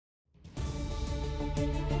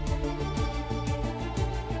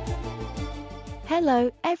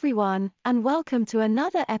Hello, everyone, and welcome to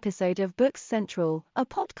another episode of Books Central, a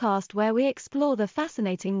podcast where we explore the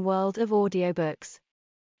fascinating world of audiobooks.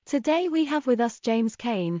 Today we have with us James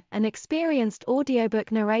Kane, an experienced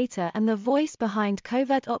audiobook narrator and the voice behind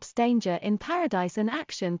Covert-Ops Danger in Paradise, an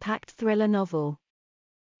action-packed thriller novel.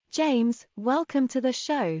 James, welcome to the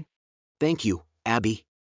show. Thank you, Abby.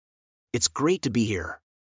 It's great to be here.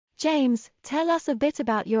 James, tell us a bit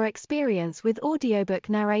about your experience with audiobook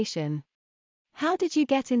narration. How did you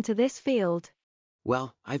get into this field?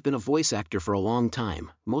 Well, I've been a voice actor for a long time,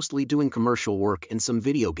 mostly doing commercial work and some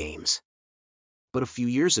video games. But a few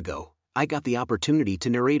years ago, I got the opportunity to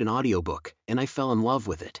narrate an audiobook, and I fell in love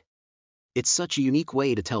with it. It's such a unique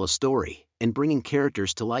way to tell a story, and bringing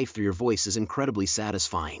characters to life through your voice is incredibly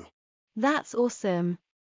satisfying. That's awesome.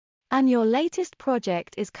 And your latest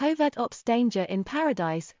project is Covert-Ops Danger in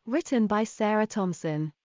Paradise, written by Sarah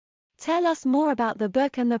Thompson. Tell us more about the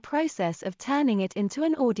book and the process of turning it into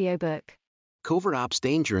an audiobook. Covert-Ops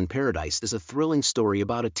Danger in Paradise is a thrilling story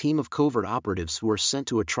about a team of covert operatives who are sent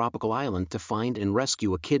to a tropical island to find and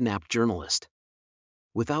rescue a kidnapped journalist.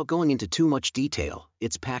 Without going into too much detail,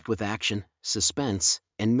 it's packed with action, suspense,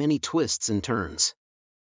 and many twists and turns.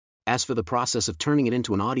 As for the process of turning it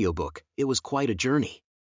into an audiobook, it was quite a journey.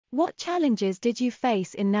 What challenges did you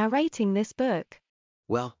face in narrating this book?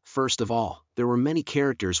 Well, first of all, there were many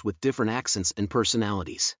characters with different accents and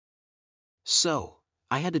personalities. So,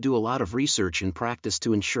 I had to do a lot of research and practice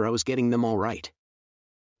to ensure I was getting them all right.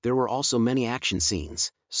 There were also many action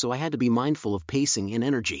scenes, so I had to be mindful of pacing and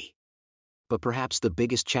energy. But perhaps the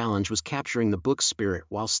biggest challenge was capturing the book's spirit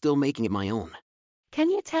while still making it my own. Can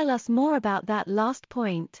you tell us more about that last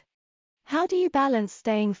point? How do you balance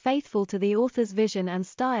staying faithful to the author's vision and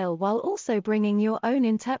style while also bringing your own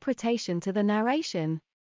interpretation to the narration?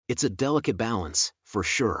 It's a delicate balance, for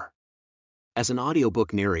sure. As an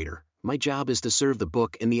audiobook narrator, my job is to serve the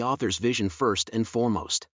book and the author's vision first and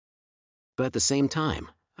foremost. But at the same time,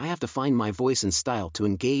 I have to find my voice and style to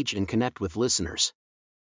engage and connect with listeners.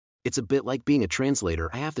 It's a bit like being a translator.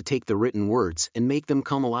 I have to take the written words and make them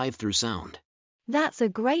come alive through sound. That's a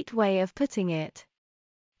great way of putting it.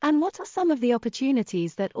 And what are some of the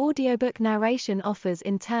opportunities that audiobook narration offers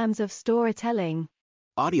in terms of storytelling?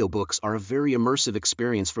 Audiobooks are a very immersive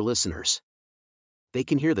experience for listeners. They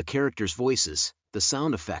can hear the characters' voices, the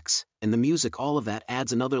sound effects, and the music. All of that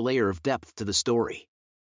adds another layer of depth to the story.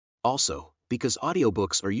 Also, because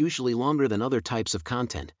audiobooks are usually longer than other types of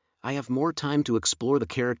content, I have more time to explore the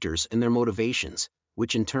characters and their motivations,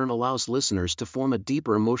 which in turn allows listeners to form a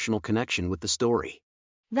deeper emotional connection with the story.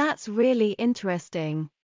 That's really interesting.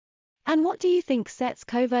 And what do you think sets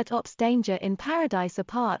Covert-Ops Danger in Paradise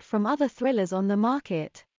apart from other thrillers on the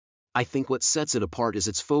market? I think what sets it apart is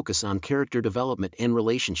its focus on character development and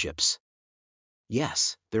relationships.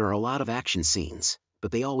 Yes, there are a lot of action scenes,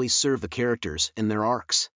 but they always serve the characters and their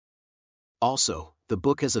arcs. Also, the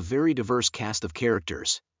book has a very diverse cast of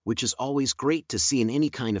characters, which is always great to see in any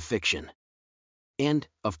kind of fiction. And,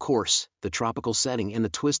 of course, the tropical setting and the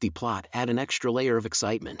twisty plot add an extra layer of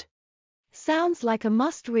excitement. Sounds like a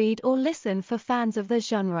must-read or listen for fans of the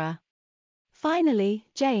genre. Finally,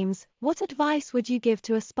 James, what advice would you give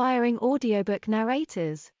to aspiring audiobook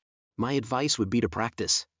narrators? My advice would be to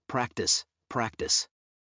practice, practice, practice.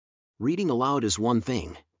 Reading aloud is one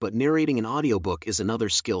thing, but narrating an audiobook is another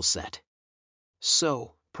skill set.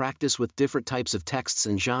 So, practice with different types of texts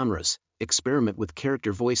and genres, experiment with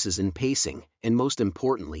character voices and pacing, and most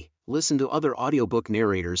importantly, listen to other audiobook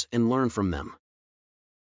narrators and learn from them.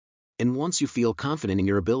 And once you feel confident in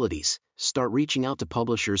your abilities, start reaching out to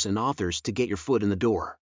publishers and authors to get your foot in the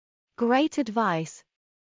door. Great advice.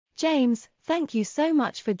 James, thank you so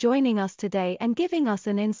much for joining us today and giving us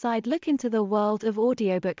an inside look into the world of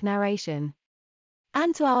audiobook narration.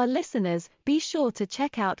 And to our listeners, be sure to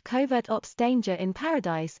check out Covert-Ops Danger in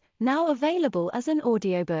Paradise, now available as an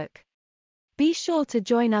audiobook. Be sure to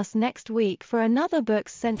join us next week for another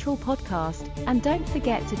Books Central podcast, and don't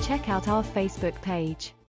forget to check out our Facebook page.